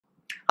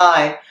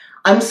Hi,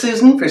 I'm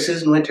Susan for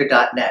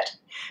SusanWinter.net.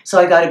 So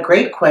I got a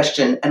great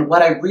question, and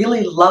what I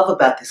really love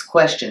about this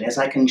question is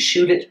I can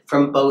shoot it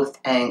from both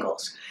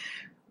angles,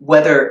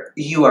 whether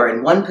you are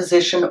in one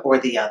position or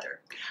the other.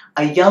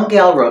 A young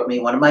gal wrote me,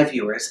 one of my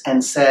viewers,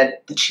 and said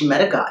that she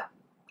met a guy.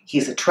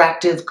 He's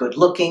attractive, good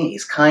looking,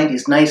 he's kind,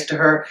 he's nice to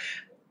her,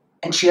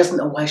 and she doesn't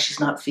know why she's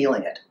not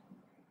feeling it.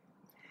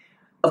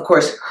 Of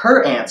course,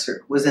 her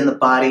answer was in the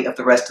body of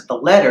the rest of the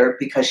letter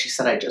because she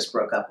said, I just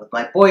broke up with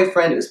my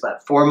boyfriend. It was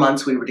about 4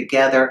 months we were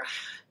together.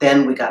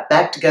 Then we got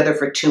back together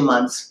for 2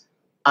 months.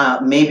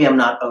 Maybe I'm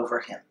not over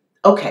him.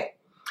 Okay.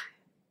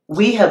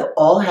 We have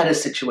all had a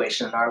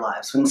situation in our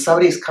lives when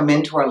somebody's come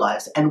into our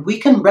lives and we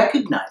can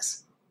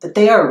recognize that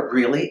they are a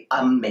really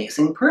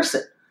amazing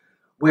person.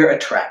 We're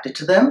attracted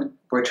to them.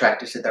 We're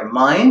attracted to their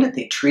mind.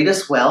 They treat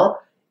us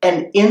well.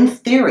 And in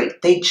theory,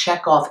 they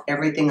check off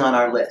everything on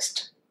our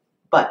list.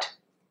 But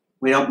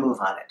we don't move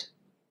on it.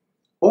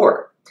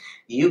 Or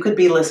you could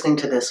be listening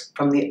to this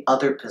from the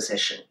other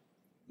position.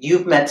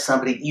 You've met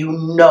somebody, you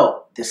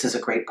know this is a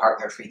great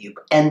partner for you,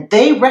 and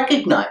they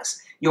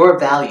recognize your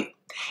value.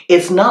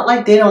 It's not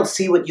like they don't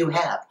see what you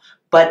have,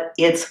 but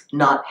it's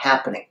not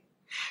happening.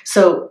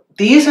 So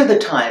these are the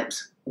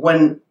times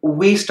when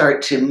we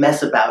start to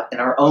mess about in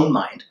our own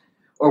mind,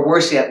 or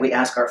worse yet, we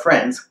ask our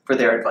friends for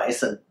their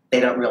advice, and they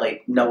don't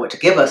really know what to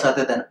give us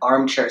other than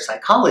armchair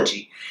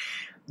psychology.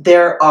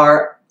 There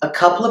are a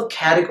couple of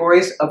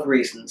categories of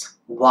reasons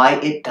why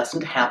it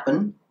doesn't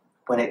happen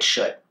when it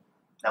should,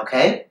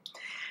 okay?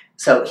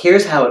 So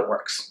here's how it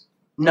works.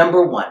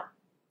 Number one,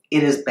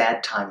 it is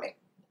bad timing.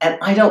 And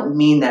I don't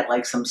mean that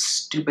like some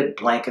stupid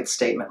blanket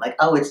statement like,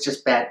 oh, it's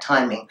just bad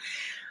timing.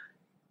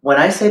 When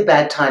I say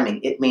bad timing,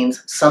 it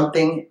means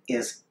something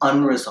is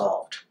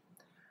unresolved.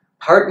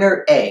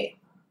 Partner A,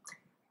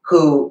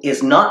 who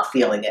is not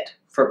feeling it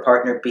for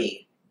partner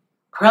B,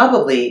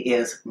 probably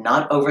is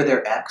not over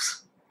their ex,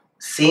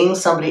 seeing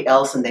somebody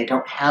else and they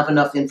don't have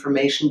enough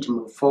information to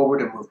move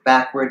forward or move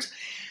backwards.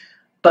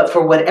 But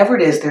for whatever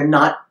it is, they're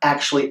not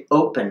actually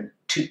open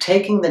to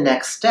taking the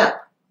next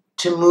step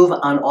to move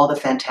on all the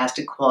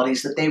fantastic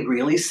qualities that they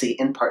really see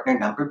in partner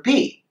number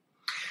B.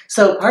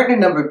 So partner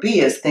number B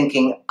is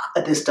thinking,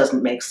 this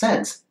doesn't make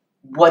sense.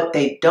 What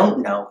they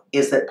don't know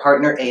is that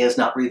partner A is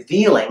not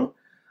revealing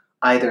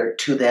either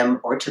to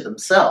them or to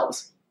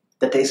themselves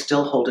that they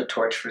still hold a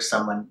torch for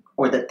someone,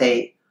 or that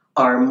they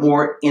are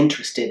more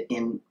interested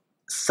in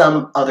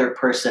some other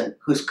person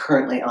who's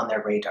currently on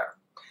their radar.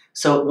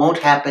 So it won't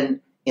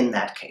happen in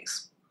that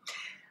case.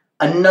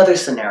 Another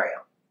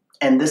scenario,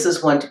 and this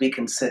is one to be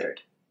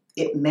considered,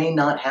 it may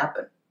not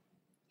happen.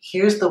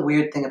 Here's the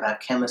weird thing about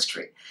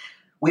chemistry.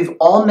 We've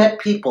all met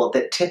people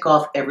that tick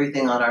off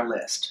everything on our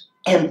list,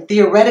 and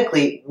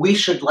theoretically, we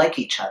should like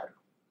each other.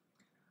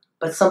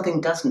 But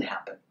something doesn't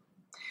happen.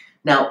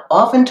 Now,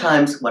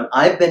 oftentimes when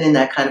I've been in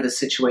that kind of a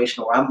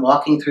situation where I'm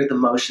walking through the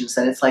motions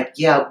and it's like,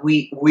 yeah,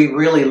 we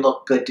really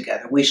look good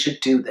together. We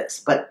should do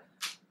this, but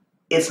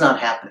it's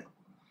not happening.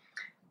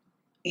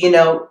 You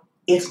know,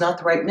 it's not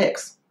the right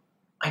mix.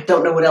 I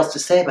don't know what else to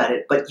say about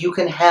it, but you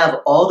can have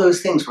all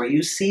those things where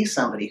you see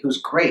somebody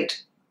who's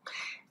great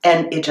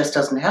and it just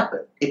doesn't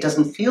happen. It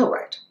doesn't feel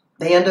right.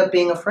 They end up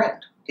being a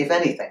friend, if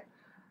anything.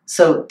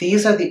 So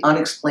these are the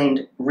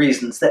unexplained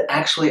reasons that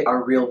actually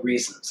are real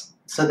reasons.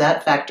 So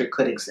that factor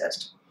could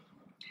exist.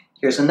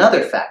 Here's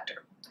another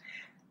factor.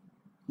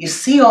 You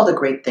see all the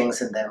great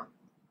things in them,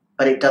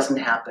 but it doesn't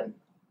happen.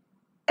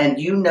 And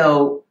you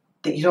know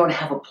that you don't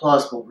have a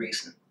plausible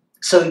reason.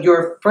 So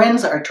your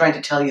friends are trying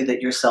to tell you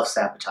that you're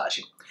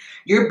self-sabotaging.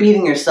 You're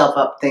beating yourself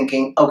up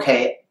thinking,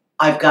 okay,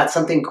 I've got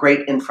something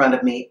great in front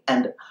of me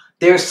and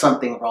there's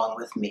something wrong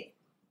with me.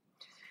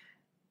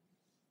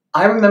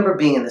 I remember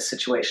being in this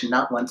situation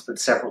not once, but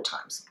several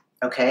times.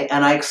 Okay,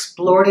 and I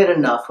explored it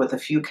enough with a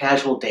few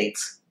casual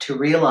dates to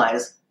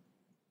realize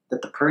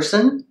that the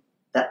person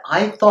that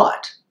I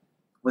thought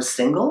was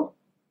single,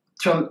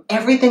 from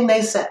everything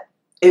they said,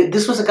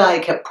 this was a guy I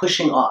kept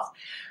pushing off.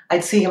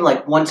 I'd see him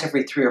like once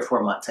every 3 or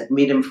 4 months. I'd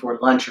meet him for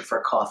lunch or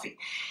for coffee.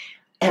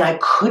 And I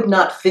could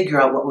not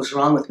figure out what was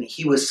wrong with me.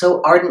 He was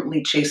so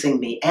ardently chasing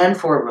me and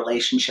for a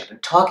relationship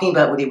and talking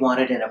about what he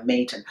wanted in a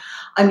mate. And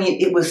I mean,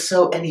 it was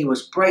so, and he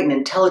was bright and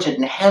intelligent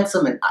and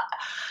handsome, and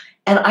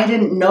I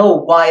didn't know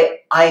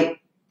why I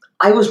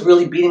was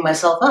really beating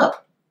myself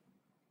up.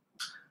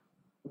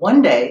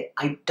 One day,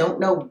 I don't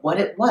know what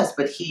it was,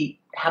 but he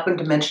happened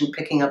to mention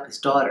picking up his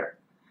daughter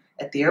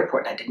at the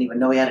airport. I didn't even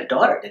know he had a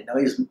daughter. I didn't know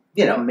he was,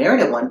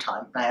 married at one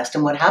time. I asked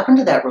him what happened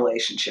to that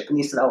relationship, and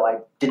he said, oh, I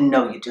didn't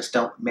know. You just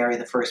don't marry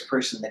the first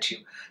person that you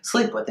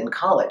sleep with in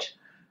college.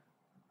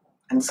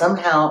 And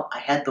somehow I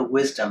had the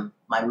wisdom.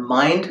 My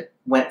mind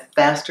went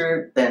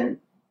faster than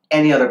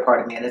any other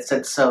part of me, and it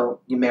said, so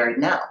you married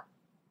now?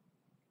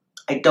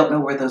 I don't know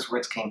where those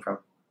words came from.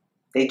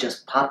 They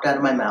just popped out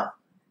of my mouth.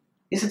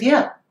 He said,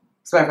 yeah,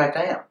 as a matter of fact,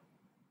 I am.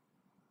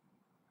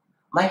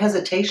 My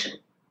hesitation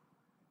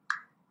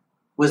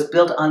was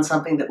built on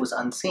something that was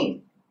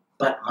unseen,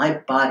 but my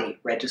body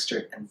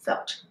registered and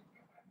felt.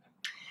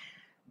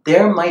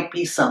 There might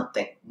be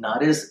something,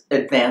 not as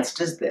advanced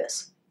as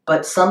this,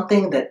 but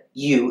something that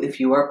you, if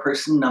you are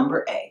person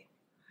number A,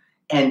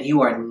 and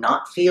you are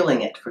not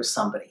feeling it for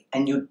somebody,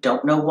 and you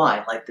don't know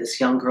why, like this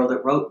young girl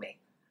that wrote me,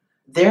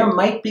 there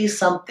might be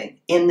something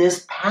in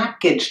this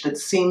package that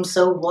seems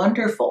so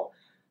wonderful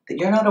that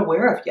you're not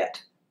aware of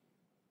yet,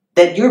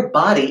 that your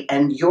body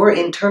and your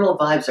internal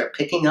vibes are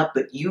picking up,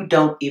 but you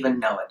don't even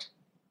know it.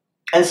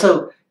 And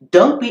so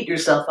don't beat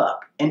yourself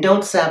up and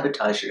don't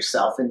sabotage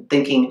yourself in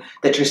thinking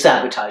that you're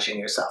sabotaging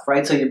yourself,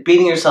 right? So you're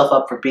beating yourself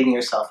up for beating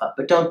yourself up,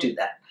 but don't do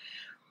that.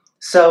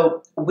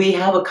 So we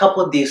have a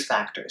couple of these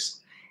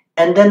factors.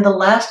 And then the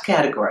last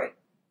category,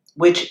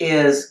 which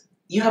is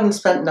you haven't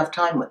spent enough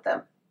time with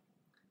them.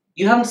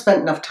 You haven't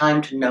spent enough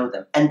time to know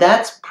them. And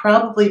that's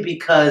probably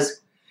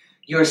because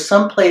you're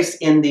someplace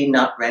in the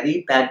not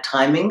ready, bad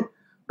timing,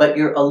 but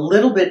you're a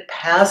little bit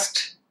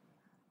past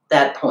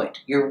that point.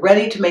 You're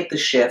ready to make the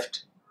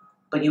shift,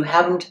 but you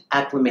haven't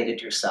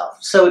acclimated yourself.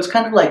 So it's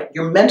kind of like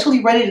you're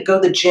mentally ready to go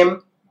to the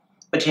gym,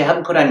 but you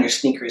haven't put on your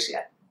sneakers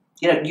yet.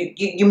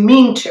 You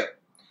mean to.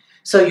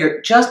 So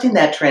you're just in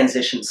that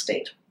transition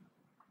state.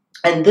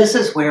 And this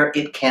is where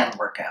it can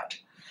work out.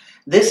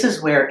 This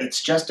is where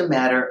it's just a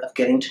matter of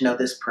getting to know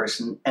this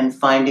person and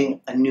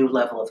finding a new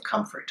level of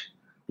comfort.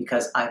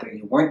 Because either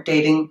you weren't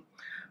dating,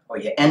 or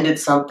you ended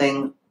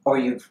something, or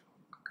you've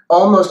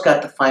almost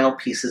got the final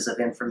pieces of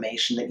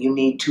information that you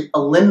need to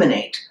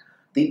eliminate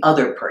the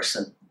other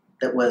person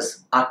that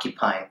was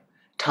occupying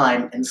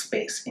time and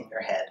space in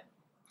your head.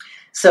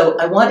 So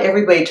I want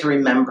everybody to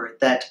remember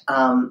that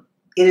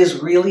it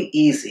is really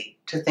easy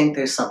to think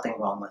there's something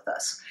wrong with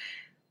us.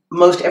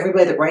 Most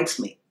everybody that writes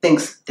me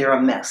thinks they're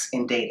a mess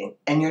in dating,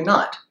 and you're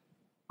not.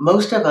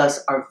 Most of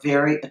us are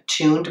very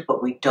attuned,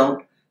 but we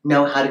don't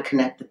know how to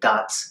connect the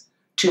dots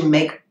to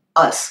make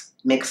us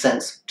make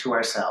sense to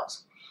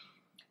ourselves.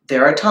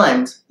 There are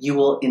times you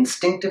will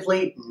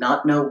instinctively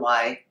not know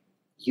why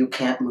you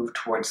can't move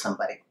towards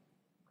somebody.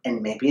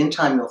 And maybe in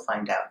time you'll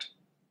find out.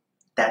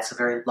 That's a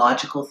very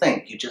logical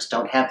thing. You just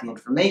don't have the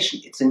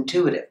information. It's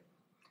intuitive.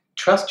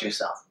 Trust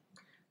yourself.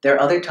 There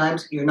are other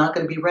times you're not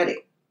going to be ready.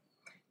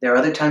 There are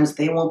other times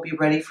they won't be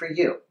ready for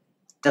you.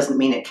 Doesn't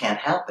mean it can't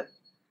happen.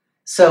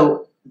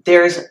 So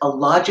there's a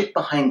logic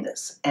behind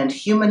this, and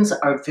humans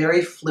are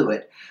very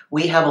fluid.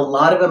 We have a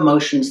lot of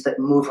emotions that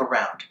move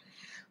around.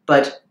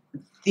 But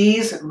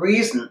these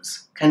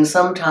reasons can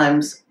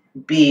sometimes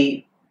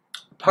be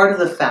part of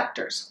the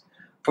factors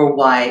for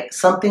why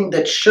something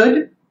that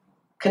should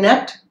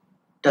connect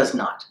does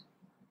not.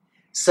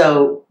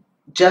 So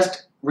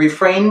just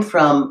refrain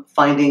from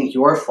finding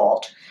your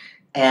fault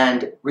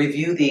and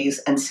review these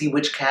and see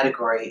which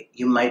category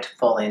you might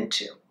fall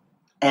into.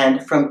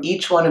 And from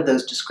each one of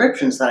those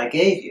descriptions that I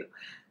gave you,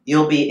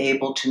 you'll be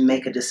able to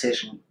make a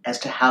decision as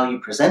to how you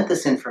present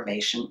this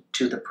information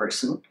to the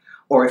person,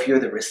 or if you're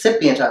the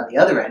recipient on the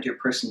other end, your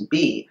person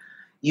B,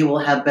 you will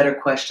have better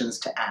questions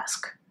to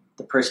ask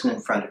the person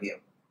in front of you.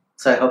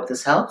 So I hope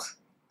this helps.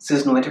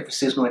 Susan Winter for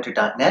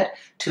SusanWinter.net.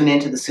 Tune in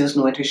to The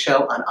Susan Winter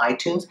Show on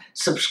iTunes.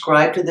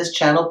 Subscribe to this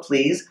channel,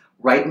 please.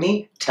 Write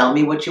me. Tell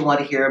me what you want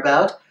to hear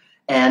about.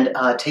 And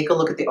take a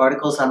look at the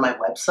articles on my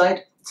website,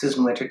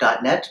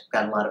 SusanWinter.net.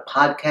 Got a lot of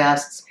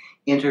podcasts,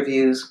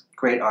 interviews,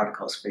 great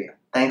articles for you.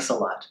 Thanks a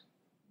lot.